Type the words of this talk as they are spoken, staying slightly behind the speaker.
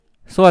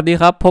สวัสดี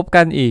ครับพบ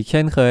กันอีกเ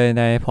ช่นเคย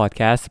ในพอดแ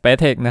คสต์ Space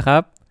Tech นะครั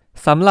บ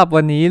สำหรับ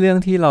วันนี้เรื่อง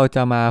ที่เราจ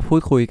ะมาพู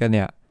ดคุยกันเ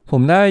นี่ยผ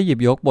มได้หยิบ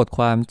ยกบทค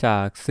วามจา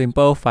ก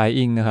Simple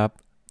Flying นะครับ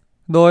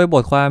โดยบ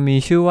ทความมี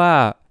ชื่อว่า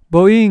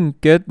Boeing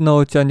get no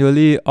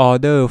January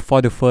order for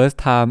the first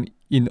time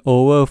in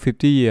over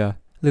 50 years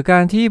หรือกา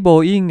รที่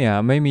Boeing เนี่ย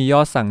ไม่มีย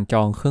อดสั่งจ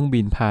องเครื่อง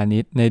บินพาณิ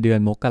ชย์ในเดือน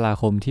มกรา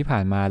คมที่ผ่า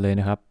นมาเลย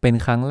นะครับเป็น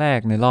ครั้งแรก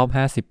ในรอบ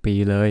50 ปี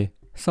เลย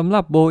สำห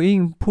รับ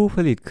Boeing ผู้ผ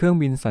ลิตเครื่อง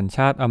บินสัญช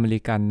าติอเม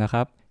ริกันนะค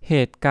รับเห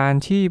ตุการ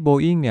ณ์ที่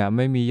Boeing เนี่ยไ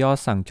ม่มียอด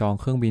สั่งจอง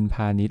เครื่องบินพ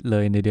าณิชย์เล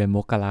ยในเดือนม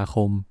กราค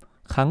ม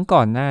ครั้งก่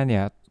อนหน้าเนี่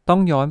ยต้อ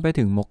งย้อนไป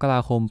ถึงมกรา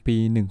คมปี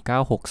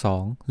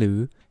1962หรือ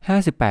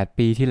58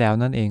ปีที่แล้ว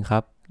นั่นเองครั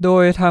บโด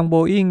ยทาง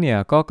Boeing เนี่ย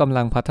ก็กำ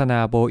ลังพัฒนา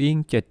Boeing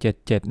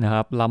 777นะค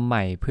รับลำให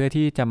ม่เพื่อ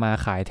ที่จะมา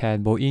ขายแทน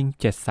Boeing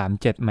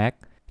 737 MAX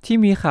ที่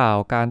มีข่าว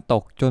การต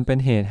กจนเป็น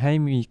เหตุให้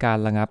มีการ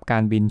ระงับกา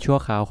รบินชั่ว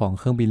คราวของเ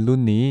ครื่องบินรุ่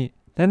นนี้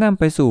และนำ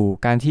ไปสู่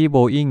การที่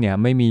Boeing เนี่ย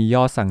ไม่มีย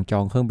อดสั่งจอ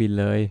งเครื่องบิน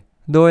เลย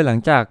โดยหลั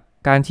งจาก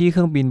การที่เค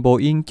รื่องบิน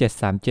Boeing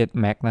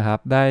 737 MAX นะครับ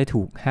ได้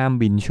ถูกห้าม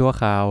บินชั่ว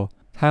คราว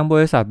ทางบ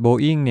ริษัท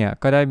Boeing เนี่ย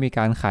ก็ได้มีก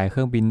ารขายเค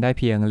รื่องบินได้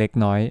เพียงเล็ก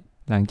น้อย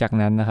หลังจาก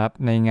นั้นนะครับ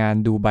ในงาน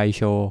ดูไบโ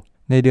ชว์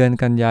ในเดือน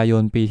กันยาย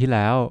นปีที่แ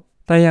ล้ว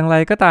แต่อย่างไร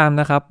ก็ตาม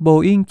นะครับ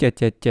Boeing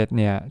 777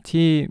 เนี่ย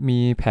ที่มี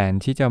แผน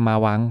ที่จะมา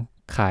วาง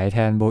ขายแท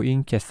น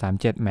Boeing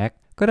 737 MAX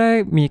ก็ได้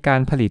มีกา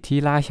รผลิตที่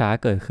ล่าช้า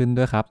เกิดขึ้น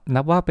ด้วยครับ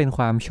นับว่าเป็นค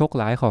วามโชค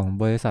ร้ายของ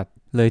บริษัท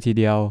เลยที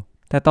เดียว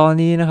แต่ตอน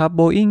นี้นะครับ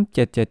Boeing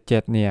 777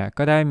 เนี่ย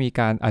ก็ได้มี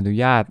การอนุ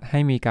ญาตให้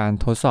มีการ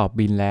ทดสอบ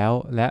บินแล้ว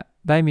และ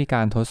ได้มีก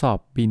ารทดสอบ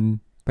บิน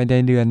ไปใน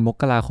เดือนม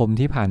กราคม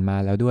ที่ผ่านมา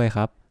แล้วด้วยค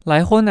รับหลา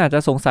ยคนอาจจะ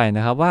สงสัยน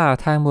ะครับว่า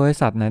ทางบริ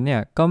ษัทนั้นเนี่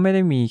ยก็ไม่ไ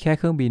ด้มีแค่เ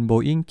ครื่องบิน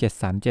Boeing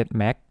 737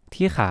 MAX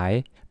ที่ขาย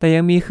แต่ยั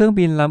งมีเครื่อง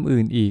บินลำ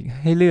อื่นอีก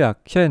ให้เลือก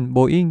เช่น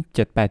Boeing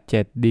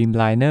 787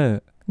 Dreamliner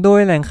โดย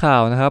แหล่งข่า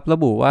วนะครับระ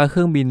บุว่าเค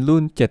รื่องบินรุ่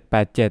น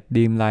 787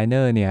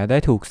 Dreamliner เนี่ยได้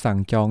ถูกสั่ง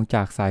จองจ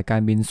ากสายกา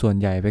รบินส่วน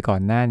ใหญ่ไปก่อ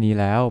นหน้านี้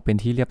แล้วเป็น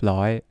ที่เรียบร้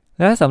อย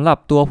และสำหรับ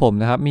ตัวผม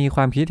นะครับมีค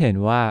วามคิดเห็น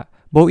ว่า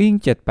Boeing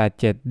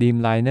 787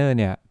 Dreamliner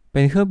เนี่ยเ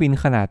ป็นเครื่องบิน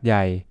ขนาดให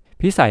ญ่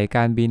พิสัยก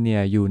ารบินเนี่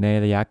ยอยู่ใน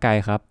ระยะไกล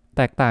ครับแ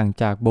ตกต่าง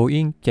จาก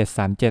Boeing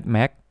 737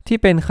 MAX ที่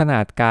เป็นขนา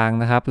ดกลาง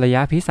นะครับระย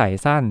ะพิสัย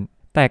สั้น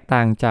แตกต่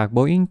างจาก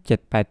Boeing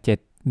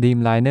 787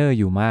 Dreamliner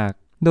อยู่มาก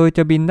โดยจ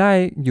ะบินได้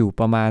อยู่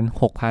ประมาณ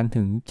 6,000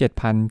 ถึง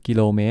 7,000 กิโ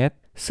ลเมตร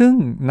ซึ่ง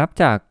นับ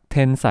จากเท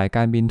รนด์สายก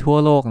ารบินทั่ว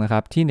โลกนะครั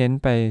บที่เน้น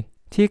ไป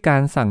ที่กา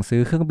รสั่งซื้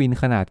อเครื่องบิน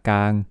ขนาดกล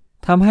าง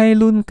ทำให้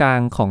รุ่นกลา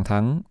งของ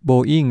ทั้ง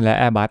Boeing และ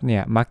Airbus เนี่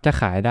ยมักจะ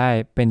ขายได้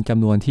เป็นจ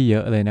ำนวนที่เยอ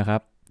ะเลยนะครั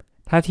บ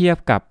ถ้าเทียบ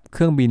กับเค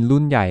รื่องบิน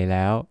รุ่นใหญ่แ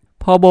ล้ว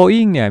พอ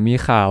Boeing เนี่ยมี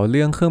ข่าวเ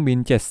รื่องเครื่องบิน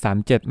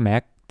 737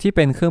 MAX ที่เ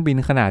ป็นเครื่องบิน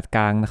ขนาดก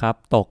ลางนะครับ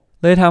ตก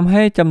เลยทำใ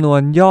ห้จำนว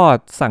นยอด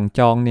สั่งจ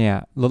องเนี่ย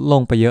ลดล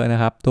งไปเยอะนะ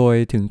ครับโดย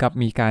ถึงกับ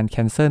มีการแค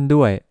นเซิล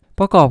ด้วย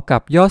ประกอบกั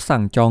บยอดสั่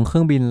งจองเครื่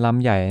องบินล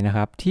ำใหญ่นะค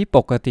รับที่ป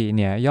กติเ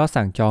นี่ยยอด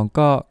สั่งจอง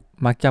ก็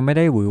มักจะไม่ไ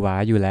ด้หวือหวา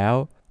อยู่แล้ว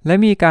และ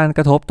มีการก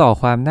ระทบต่อ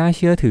ความน่าเ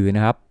ชื่อถือน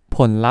ะครับผ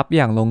ลลัพธ์อ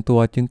ย่างลงตัว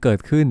จึงเกิด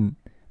ขึ้น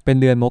เป็น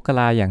เดือนมกร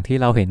าอย่างที่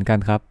เราเห็นกัน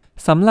ครับ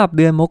สำหรับเ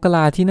ดือนมกร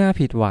าที่น่า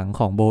ผิดหวังข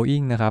อง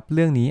Boeing นะครับเ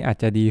รื่องนี้อาจ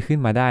จะดีขึ้น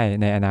มาได้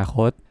ในอนาค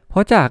ตเพรา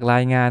ะจากรา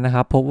ยงานนะค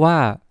รับพบว่า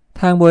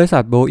ทางบริษั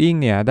ท Boeing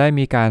เนี่ยได้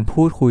มีการ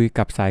พูดคุย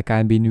กับสายกา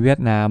รบินเวีย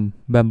ดนาม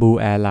Bamboo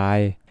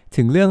Airlines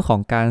ถึงเรื่องขอ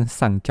งการ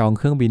สั่งจองเ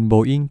ครื่องบิน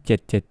Boeing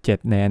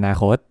 777 ในอนา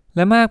คตแล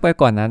ะมากไป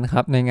กว่านั้นค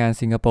รับในงาน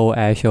สิงคโปร์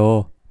Air Show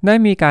ได้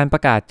มีการปร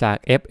ะกาศจาก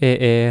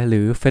FAA ห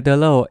รือ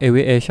Federal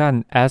Aviation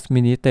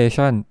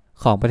Administration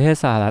ของประเทศ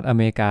สหรัฐอเ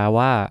มริกา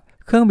ว่า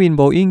เครื่องบิน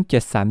Boeing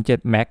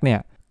 737 MAX เนี่ย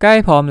ใกล้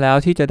พร้อมแล้ว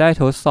ที่จะได้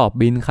ทดสอบ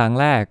บินครั้ง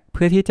แรกเ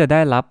พื่อที่จะไ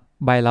ด้รับ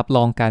ใบรับร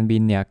องการบิ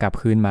นเนี่ยกลับ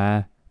คืนมา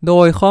โด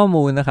ยข้อ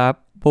มูลนะครับ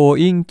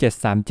Boeing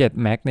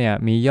 737 MAX เนี่ย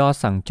มียอด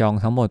สั่งจอง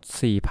ทั้งหมด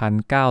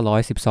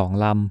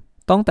 4,912 ล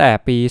ำตั้งแต่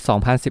ปี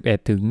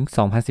 2011 ถึง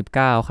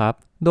 2019 ครับ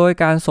โดย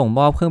การส่งม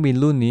อบเครื่องบิน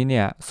รุ่นนี้เ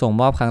นี่ยส่ง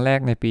มอบครั้งแรก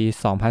ในปี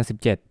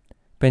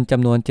 2017 เป็นจ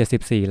ำนวน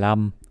 74 ล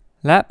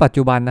ำและปัจ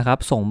จุบันนะครับ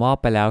ส่งมอบ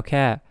ไปแล้วแ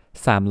ค่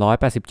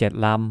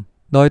 387 ล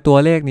ำโดยตัว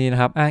เลขนี้นะ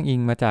ครับอ้างอิ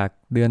งมาจาก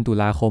เดือนตุ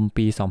ลาคม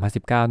ปี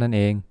 2019 นั่นเ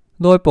อง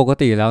โดยปก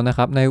ติแล้วนะค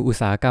รับในอุต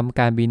สาหกรรม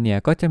การบินเนี่ย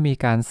ก็จะมี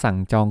การสั่ง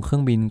จองเครื่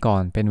องบินก่อ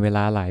นเป็นเวล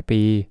าหลาย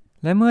ปี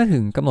และเมื่อถึ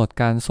งกำหนด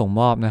การส่ง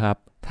มอบนะครับ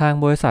ทาง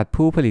บริษัท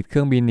ผู้ผลิตเค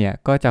รื่องบินเนี่ย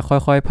ก็จะค่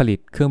อยๆผลิต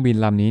เครื่องบิน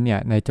ลำนี้เนี่ย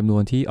ในจำนว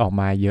นที่ออก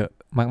มาเยอะ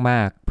ม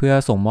ากๆเพื่อ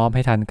ส่งมอบใ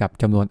ห้ทันกับ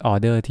จำนวนออ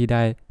เดอร์ที่ไ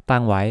ด้ตั้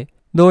งไว้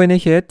โดยใน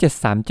เคส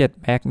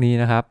 737 MAX นี้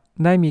นะครับ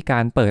ได้มีกา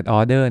รเปิดออ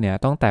เดอร์เนี่ย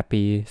ตั้งแต่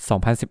ปี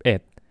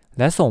 2011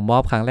 และส่งมอ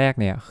บครั้งแรก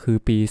เนี่ยคือ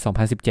ปี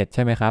 2017 ใ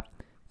ช่ไหมครับ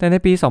แต่ใน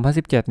ปี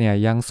 2017 เนี่ย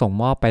ยังส่ง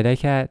มอบไปได้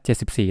แ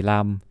ค่ 74 ล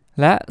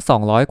ำและ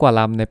 200 กว่า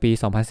ลำในปี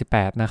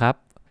 2018 นะครับ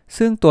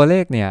ซึ่งตัวเล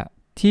ขเนี่ย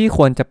ที่ค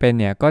วรจะเป็น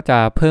เนี่ยก็จะ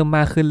เพิ่มม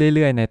ากขึ้นเ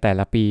รื่อยๆในแต่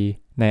ละปี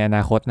ในอน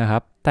าคตนะครั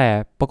บแต่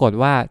ปรากฏ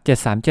ว่า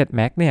 737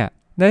 MAX เนี่ย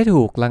ได้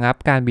ถูกระงับ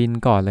การบิน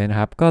ก่อนเลยนะ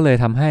ครับก็เลย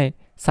ทำให้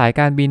สาย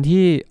การบิน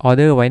ที่ออ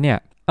เดอร์ไว้เนี่ย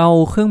เอา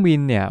เครื่องบิน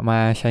เนี่ยมา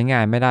ใช้งา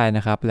นไม่ได้น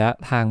ะครับและ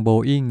ทาง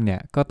Boeing เนี่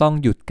ยก็ต้อง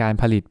หยุดการ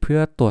ผลิตเพื่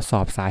อตรวจส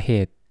อบสาเห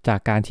ตุจาก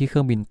การที่เค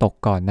รื่องบินตก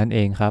ก่อนนั่นเอ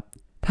งครับ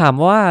ถาม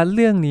ว่าเ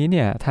รื่องนี้เ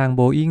นี่ยทาง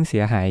Boeing เสี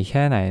ยหายแ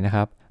ค่ไหนนะค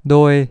รับโด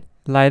ย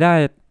รายได้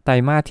ไตร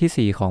มาส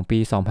ที่ 4 ของปี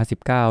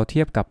 2019 เที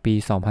ยบกับปี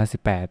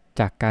 2018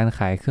 จากการข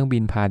ายเครื่องบิ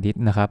นพาณิช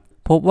ย์นะครับ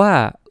พบว่า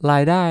รา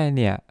ยได้เ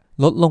นี่ย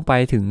ลดลงไป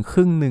ถึงค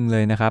รึ่งหนึ่งเล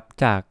ยนะครับ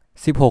จาก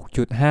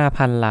 16.5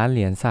 พันล้านเห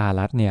รียญสห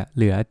รัฐเนี่ยเ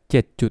หลือ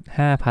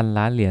 7.5 พัน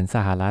ล้านเหรียญส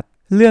หรัฐ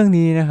เรื่อง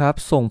นี้นะครับ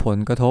ส่งผล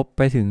กระทบไ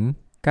ปถึง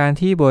การ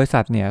ที่บริษั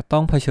ทเนี่ยต้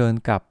องเผชิญ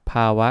กับภ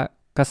าวะ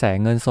กระแส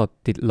เงินสด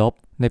ติดลบ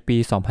ในปี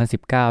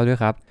 2019 ด้วย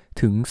ครับ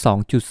ถึง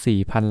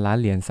 2.4 พันล้าน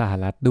เหรียญสห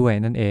รัฐด้วย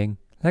นั่นเอง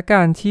และก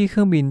ารที่เค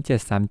รื่องบิน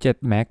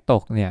 737 MAX ต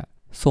กเนี่ย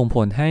ส่งผ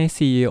ลให้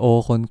CEO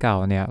คนเก่า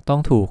เนี่ยต้อ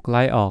งถูกไ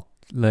ล่ออก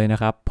เลยนะ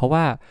ครับเพราะ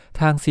ว่า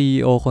ทาง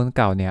CEO คนเ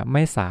ก่าเนี่ยไ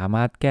ม่สาม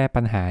ารถแก้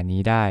ปัญหา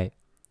นี้ได้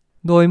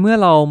โดยเมื่อ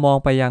เรามอง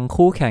ไปยัง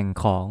คู่แข่ง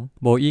ของ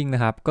Boeing น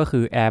ะครับก็คื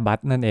อ Airbus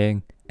นั่นเอง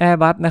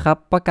Airbus นะครับ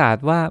ประกาศ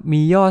ว่า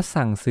มียอด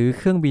สั่งซื้อเ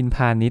ครื่องบินพ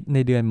าณิชย์ใน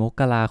เดือนม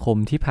กราคม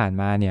ที่ผ่าน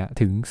มาเนี่ย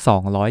ถึง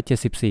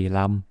274ล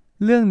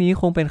ำเรื่องนี้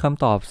คงเป็นค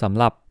ำตอบสำ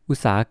หรับอุต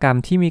สาหกรรม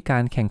ที่มีกา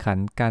รแข่งขัน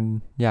กัน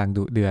อย่าง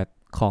ดุเดือด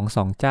ของ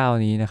2เจ้า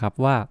นี้นะครับ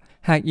ว่า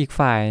หากอีก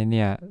ฝ่ายเ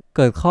นี่ยเ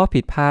กิดข้อผิ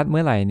ดพลาดเ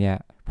มื่อไหร่เนี่ย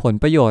ผล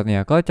ประโยชน์เนี่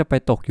ยก็จะไป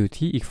ตกอยู่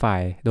ที่อีกฝ่า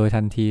ยโดย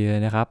ทันทีเลย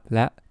นะครับแล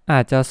ะอา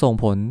จจะส่ง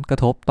ผลกระ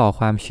ทบต่อ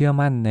ความเชื่อ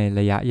มั่นในร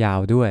ะยะยาว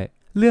ด้วย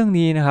เรื่อง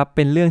นี้นะครับเ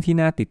ป็นเรื่องที่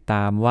น่าติดต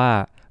ามว่า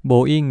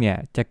Boeing เนี่ย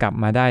จะกลับ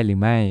มาได้หรือ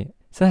ไม่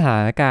สถา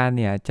นการณ์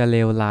เนี่ยจะเล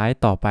วร้าย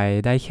ต่อไป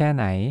ได้แค่ไ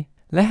หน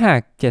และหาก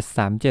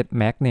737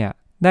 MAX เนี่ย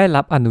ได้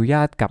รับอนุญ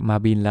าตกลับมา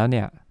บินแล้วเ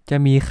นี่ยจะ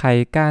มีใคร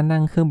กล้านั่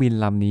งเครื่องบิน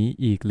ลำนี้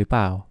อีกหรือเป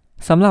ล่า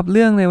สำหรับเ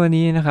รื่องในวัน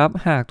นี้นะครับ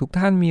หากทุก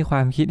ท่านมีคว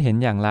ามคิดเห็น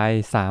อย่างไร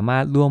สามา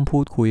รถร่วมพู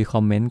ดคุยค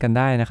อมเมนต์กันไ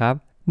ด้นะครับ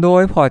โด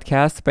ยพอดแค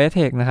สต์ Space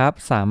Tech นะครับ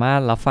สามารถ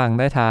รับฟัง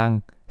ได้ทาง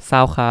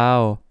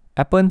SoundCloud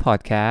Apple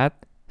Podcast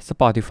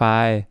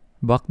Spotify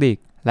Blogdict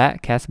และ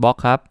Castbox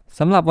ครับ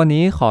สำหรับวัน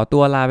นี้ขอตั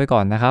วลาไปก่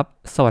อนนะครับ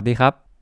สวัสดีครับ